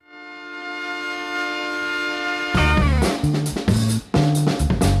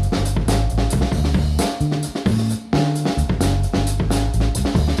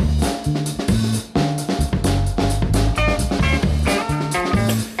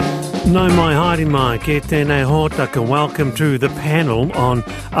No mai haere mai, ke tēnei hōtaka. Welcome to the panel on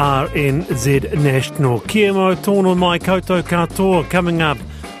RNZ National. Kia mau tōno mai koutou katoa. Coming up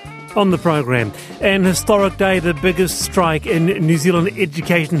on the program, an historic day, the biggest strike in New Zealand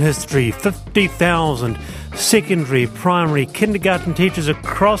education history. 50,000 secondary, primary, kindergarten teachers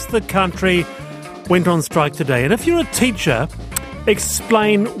across the country went on strike today. And if you're a teacher,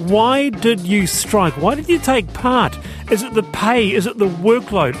 explain, why did you strike? Why did you take part? Is it the pay? Is it the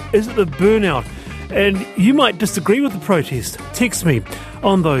workload? Is it the burnout? And you might disagree with the protest. Text me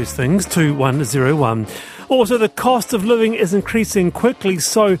on those things, 2101. Also, the cost of living is increasing quickly,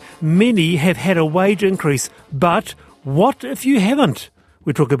 so many have had a wage increase. But what if you haven't?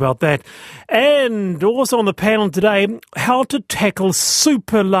 We talk about that. And also on the panel today, how to tackle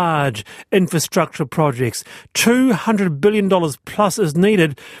super large infrastructure projects. $200 billion plus is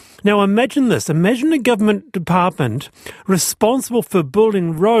needed. Now imagine this. Imagine a government department responsible for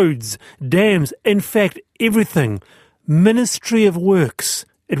building roads, dams, in fact, everything. Ministry of Works,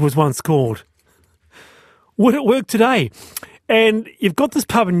 it was once called. Would it work today? And you've got this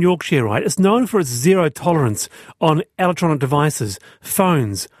pub in Yorkshire, right? It's known for its zero tolerance on electronic devices,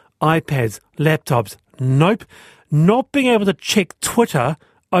 phones, iPads, laptops. Nope. Not being able to check Twitter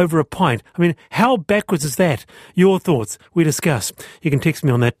over a pint. I mean, how backwards is that? Your thoughts, we discuss. You can text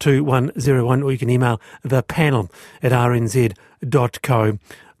me on that 2101, or you can email the panel at rnz.co.nz.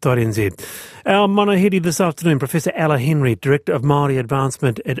 Our monohedi this afternoon, Professor Ella Henry, Director of Māori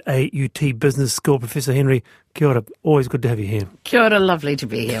Advancement at AUT Business School. Professor Henry, kia ora, always good to have you here. Kia ora, lovely to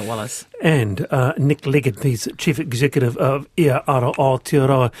be here, Wallace. And Nick Leggett, he's Chief Executive of Ia Ara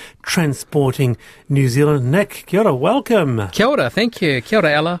Aotearoa Transporting New Zealand. Nick, kia ora, welcome. Kia ora, thank you. Kia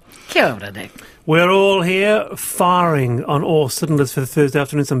ora, Ella. Kia ora, Nick. We're all here firing on all cylinders for the Thursday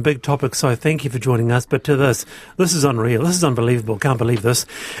afternoon, some big topics, so thank you for joining us. But to this is unreal, this is unbelievable, can't believe this.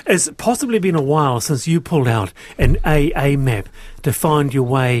 It's possibly been a while since you pulled out an AA map to find your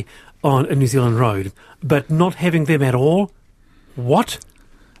way on a New Zealand road, but not having them at all? What?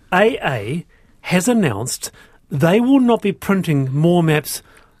 AA has announced they will not be printing more maps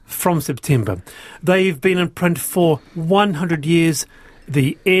from September. They've been in print for 100 years.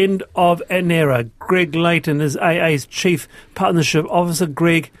 The end of an era. Greg Layton is AA's Chief Partnership Officer.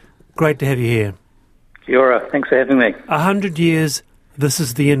 Greg, great to have you here. Kia ora, thanks for having me. 100 years, this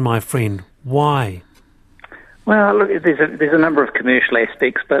is the end, my friend. Why? Well, look, there's a number of commercial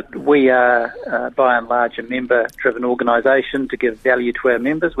aspects, but we are, by and large, a member-driven organisation to give value to our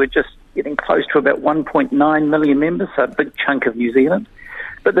members. We're just getting close to about 1.9 million members, so a big chunk of New Zealand.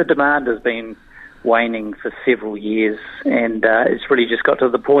 But the demand has been waning for several years, and it's really just got to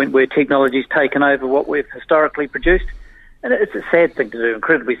the point where technology's taken over what we've historically produced. And it's a sad thing to do,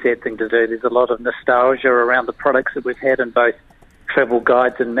 incredibly sad thing to do. There's a lot of nostalgia around the products that we've had in both travel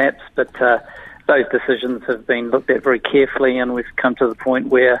guides and maps, but those decisions have been looked at very carefully, and we've come to the point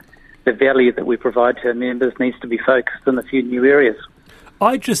where the value that we provide to our members needs to be focused in a few new areas.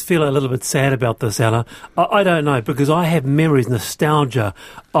 I just feel a little bit sad about this, Ella. I don't know, because I have memories, nostalgia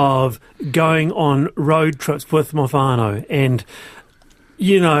of going on road trips with my whānau, and,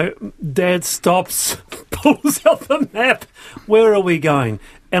 you know, Dad stops, pulls out the map. Where are we going?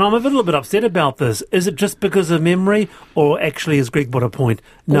 And I'm a little bit upset about this. Is it just because of memory, or actually, as Greg put a point,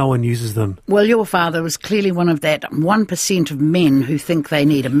 no one uses them? Well, your father was clearly one of that 1% of men who think they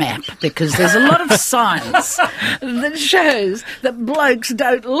need a map, because there's a lot of science that shows that blokes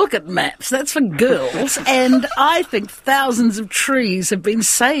don't look at maps. That's for girls. And I think thousands of trees have been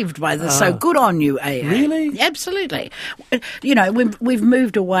saved by this. So good on you, AA. Really? Absolutely. You know, we've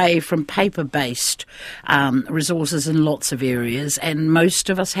moved away from paper-based resources in lots of areas, and most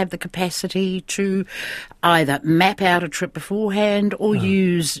of us have the capacity to either map out a trip beforehand or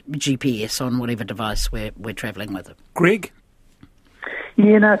use GPS on whatever device we're travelling with. Greg?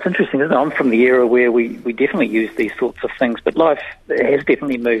 Yeah, no, it's interesting. I'm from the era where we definitely use these sorts of things, but life has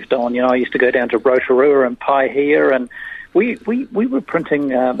definitely moved on. You know, I used to go down to Rotorua and Paihia, and we were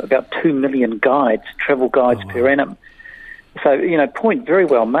printing about 2 million guides, travel guides per annum. So, you know, point very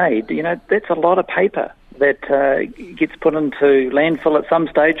well made. You know, that's a lot of paper that gets put into landfill at some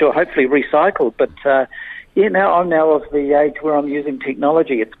stage, or hopefully recycled. But I'm now of the age where I'm using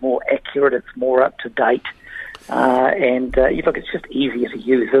technology. It's more accurate, it's more up to date, and look, it's just easier to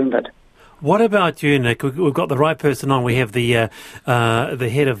use, isn't it? What about you, Nick? We've got the right person on. We have the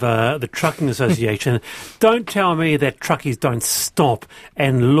head of the Trucking Association. Don't tell me that truckies don't stop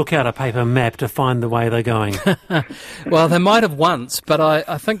and look at a paper map to find the way they're going. Well, they might have once, but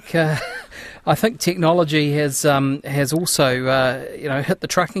I think I think technology has also hit the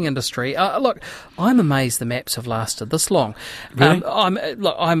trucking industry. Look, I'm amazed the maps have lasted this long. Really?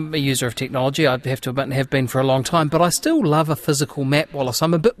 I'm a user of technology, I have to admit, and have been for a long time, but I still love a physical map, Wallace.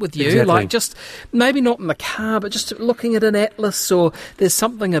 I'm a bit with you. Exactly. Like, just maybe not in the car, but just looking at an atlas, or there's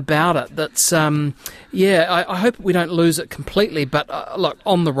something about it that's, I hope we don't lose it completely, but look,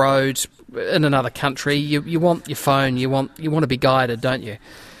 on the road, in another country, you want your phone, you want to be guided, don't you?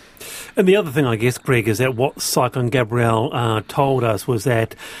 And the other thing, I guess, Greg, is that what Cyclone Gabrielle told us was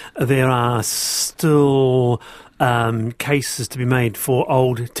that there are still cases to be made for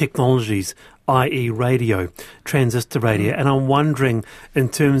old technologies, i.e. radio, transistor radio. And I'm wondering, in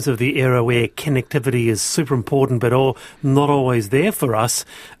terms of the era where connectivity is super important but not always there for us,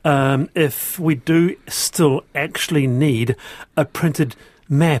 if we do still actually need a printed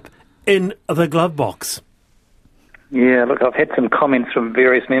map in the glove box. Yeah, look, I've had some comments from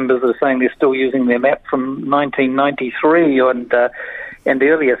various members that are saying they're still using their map from 1993 and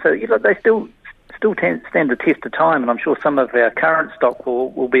earlier. So, they still stand the test of time, and I'm sure some of our current stock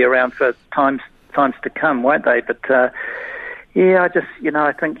will be around for times to come, won't they? But I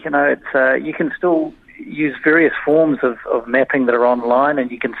think it's you can still use various forms of mapping that are online, and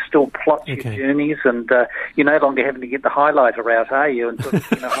you can still plot your journeys, and you're no longer having to get the highlighter out, are you, and sort of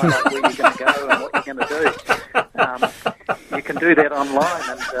highlight where you're going to go and what you're going to do. You can do that online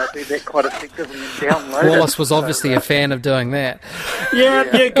and do that quite effectively and download Wallace was obviously a fan of doing that.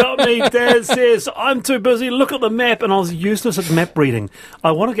 Yeah, you got me. Dad says, I'm too busy, look at the map, and I was useless at map reading.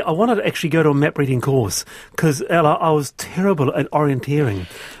 I wanted to actually go to a map reading course, because I was terrible at orienteering.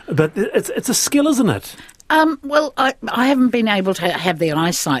 But it's a skill, isn't it? Well, I haven't been able to have the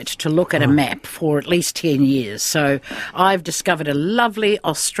eyesight to look at a map for at least 10 years. So I've discovered a lovely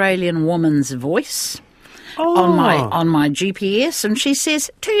Australian woman's voice on my GPS, and she says,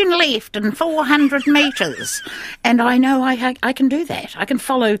 turn left and 400 metres. And I know I can do that. I can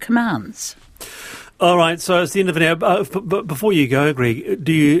follow commands. All right, so it's the end of an hour. But before you go, Greg,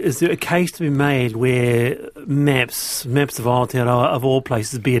 is there a case to be made where maps of Aotearoa, of all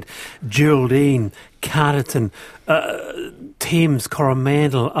places, be it Geraldine, Carterton, Thames,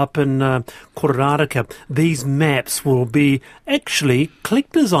 Coromandel, up in Kororaraka, these maps will be actually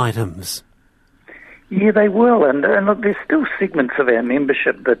collector's items? Yeah, they will, and look, there's still segments of our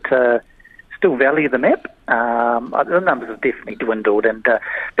membership that still value the map. The numbers have definitely dwindled, but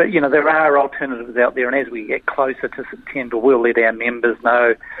there are alternatives out there, and as we get closer to September, we'll let our members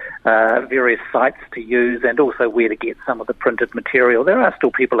know various sites to use and also where to get some of the printed material. There are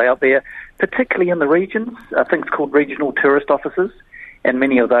still people out there, particularly in the regions, things called regional tourist offices, and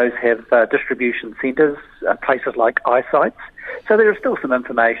many of those have distribution centres, places like eyesights. So there is still some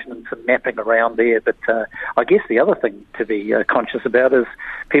information and some mapping around there, but I guess the other thing to be conscious about is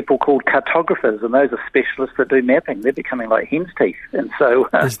people called cartographers, and those are specialists that do mapping. They're becoming like hen's teeth, and so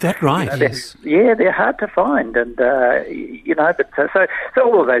is that right? They're hard to find, and so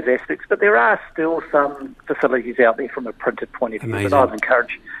all of those aspects. But there are still some facilities out there from a printed point of view. Amazing. But I'd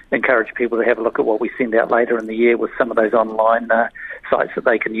encourage people to have a look at what we send out later in the year with some of those online sites that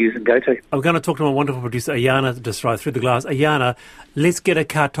they can use and go to. I'm going to talk to my wonderful producer, Ayana, just right through the glass. Ayana, let's get a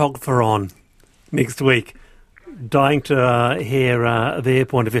cartographer on next week. Dying to hear their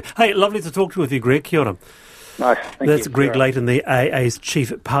point of view. Hey, lovely to talk to you with you, Greg. Kia ora. Nice, thank That's you. Greg Layton, the AA's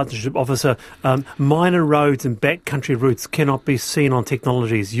Chief Partnership Officer. Minor roads and backcountry routes cannot be seen on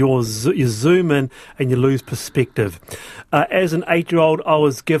technologies. You zoom in and you lose perspective. As an 8-year-old, I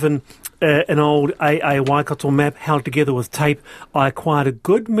was given an old AA Waikato map held together with tape. I acquired a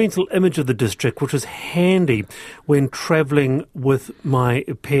good mental image of the district, which was handy when travelling with my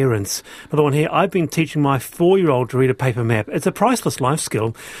parents. Another one here, I've been teaching my 4-year-old to read a paper map. It's a priceless life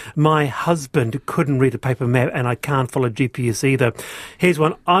skill. My husband couldn't read a paper map, and I can't follow GPS either. Here's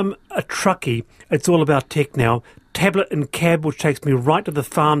one. I'm a truckie. It's all about tech now. Tablet and cab, which takes me right to the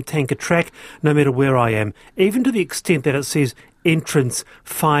farm tanker track, no matter where I am, even to the extent that it says entrance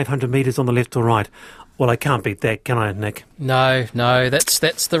 500 metres on the left or right. Well, I can't beat that, can I, Nick? No, that's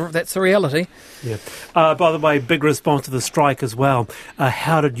the reality. Yeah. By the way, big response to the strike as well.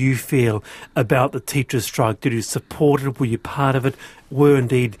 How did you feel about the teachers' strike? Did you support it? Were you part of it? Were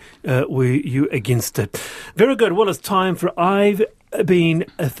you against it? Very good. Well, it's time for I've Been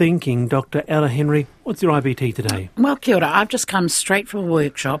Thinking. Dr. Ella Henry, what's your IBT today? Well, kia ora. I've just come straight from a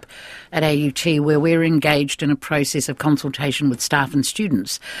workshop at AUT where we're engaged in a process of consultation with staff and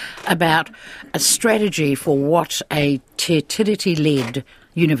students about a strategy for what a Te Tiriti-led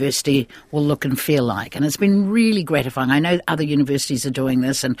university will look and feel like. And it's been really gratifying. I know other universities are doing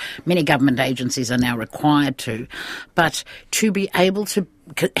this and many government agencies are now required to. But to be able to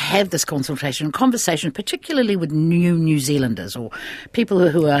have this conversation, particularly with New Zealanders or people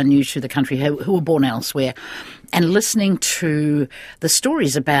who are new to the country, who were born elsewhere, and listening to the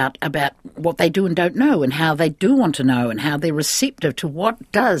stories about what they do and don't know and how they do want to know and how they're receptive to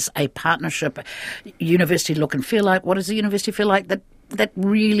what does a partnership university look and feel like, what does a university feel like that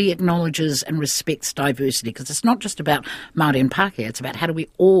really acknowledges and respects diversity, because it's not just about Māori and Pākehā, it's about how do we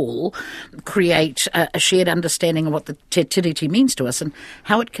all create a shared understanding of what the te tiriti means to us and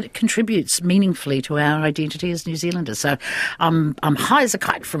how it contributes meaningfully to our identity as New Zealanders. So I'm high as a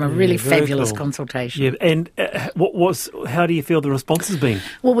kite from a really fabulous consultation. Yeah, and how do you feel the response has been?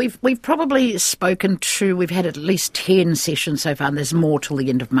 Well, we've probably we've had at least 10 sessions so far, and there's more till the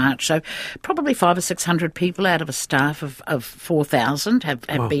end of March, so probably 500 or 600 people out of a staff of 4,000 have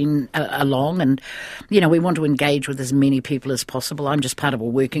been along, and we want to engage with as many people as possible. I'm just part of a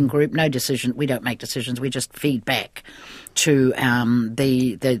working group. No decision. We don't make decisions. We just feed back to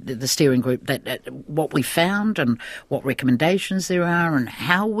the steering group that what we found and what recommendations there are and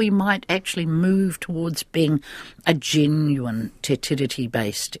how we might actually move towards being a genuine te tiriti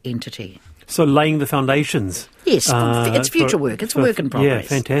based entity. So laying the foundations. Yes, it's future work. It's a work in progress. Yeah,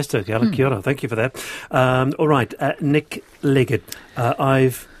 fantastic. Kia ora. Thank you for that. All right, Nick Leggett,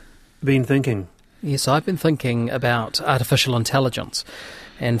 I've been thinking. Yes, I've been thinking about artificial intelligence.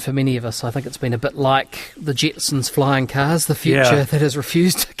 And for many of us, I think it's been a bit like the Jetsons flying cars, the future that has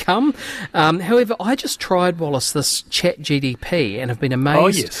refused to come. However, I just tried, Wallace, this ChatGPT and have been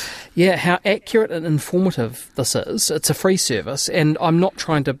amazed how accurate and informative this is. It's a free service, and I'm not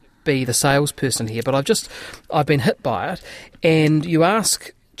trying to be the salesperson here, but I've been hit by it. And you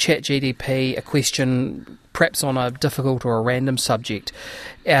ask ChatGPT a question, perhaps on a difficult or a random subject,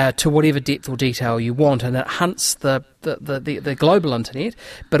 to whatever depth or detail you want, and it hunts the global internet,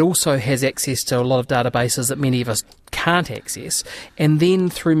 but also has access to a lot of databases that many of us can't access, and then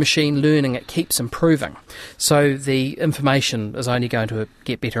through machine learning it keeps improving. So the information is only going to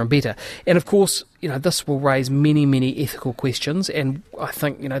get better and better. And of course, this will raise many, many ethical questions, and I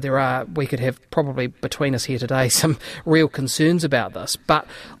think, we could have probably between us here today some real concerns about this. But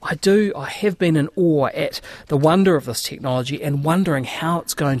I have been in awe at the wonder of this technology and wondering how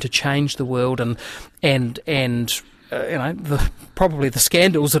it's going to change the world and probably the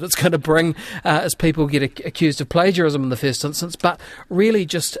scandals that it's going to bring as people get accused of plagiarism in the first instance. But really,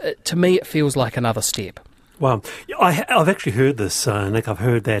 just to me, it feels like another step. Wow. I've actually heard this, Nick. I've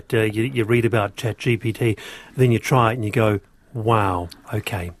heard that you read about ChatGPT, then you try it and you go, wow,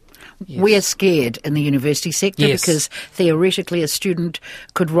 okay. Yes. We're scared in the university sector because theoretically a student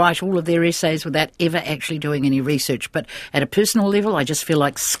could write all of their essays without ever actually doing any research. But at a personal level, I just feel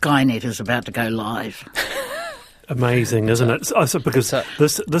like Skynet is about to go live. Amazing, isn't it? Because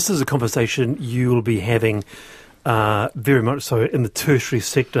this is a conversation you will be having very much so in the tertiary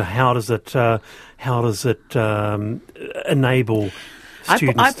sector. How does it enable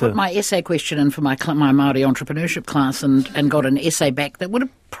students? I put my essay question in for my Māori entrepreneurship class and got an essay back that would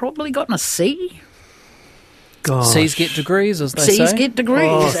have probably gotten a C. Gosh. C's get degrees, as they say. C's get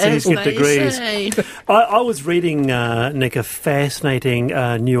degrees, C's get degrees. Say. I was reading, Nick, a fascinating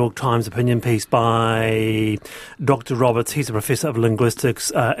New York Times opinion piece by Dr. Roberts. He's a professor of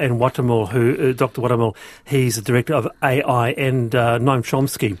linguistics, and Dr. Watamil, he's the director of AI, and Noam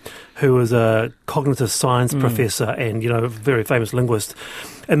Chomsky, who is a cognitive science professor and, a very famous linguist.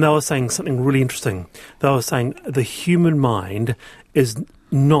 And they were saying something really interesting. They were saying the human mind is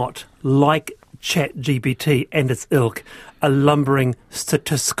not like ChatGPT and its ilk, a lumbering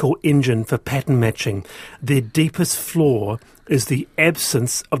statistical engine for pattern matching. Their deepest flaw is the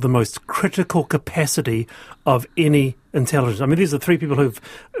absence of the most critical capacity of any intelligence. I mean, these are three people who've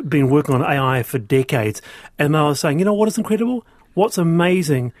been working on AI for decades, and they were saying, you know what is incredible? What's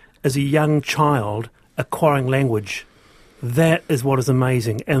amazing is a young child acquiring language. That is what is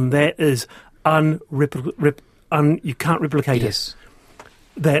amazing, and that is you can't replicate it.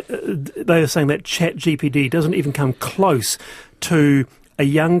 That they are saying that ChatGPT doesn't even come close to a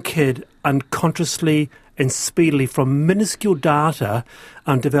young kid unconsciously and speedily from minuscule data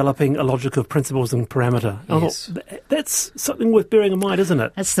developing a logic of principles and parameter. Yes. I thought, that's something worth bearing in mind, isn't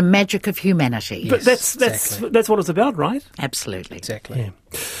it? That's the magic of humanity. But that's what it's about, right? Absolutely. Exactly.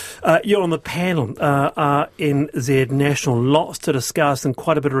 Yeah. You're on the panel, RNZ National. Lots to discuss and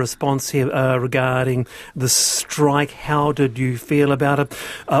quite a bit of response here regarding the strike. How did you feel about it?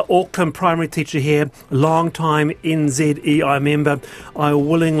 Auckland primary teacher here, long-time NZEI member. I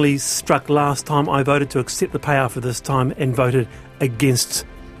willingly struck last time. I voted to accept the payout for this time and voted against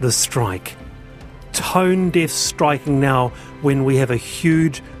the strike. Tone-deaf striking now when we have a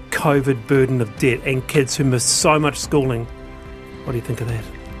huge COVID burden of debt and kids who miss so much schooling. What do you think of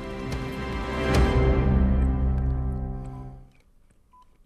that?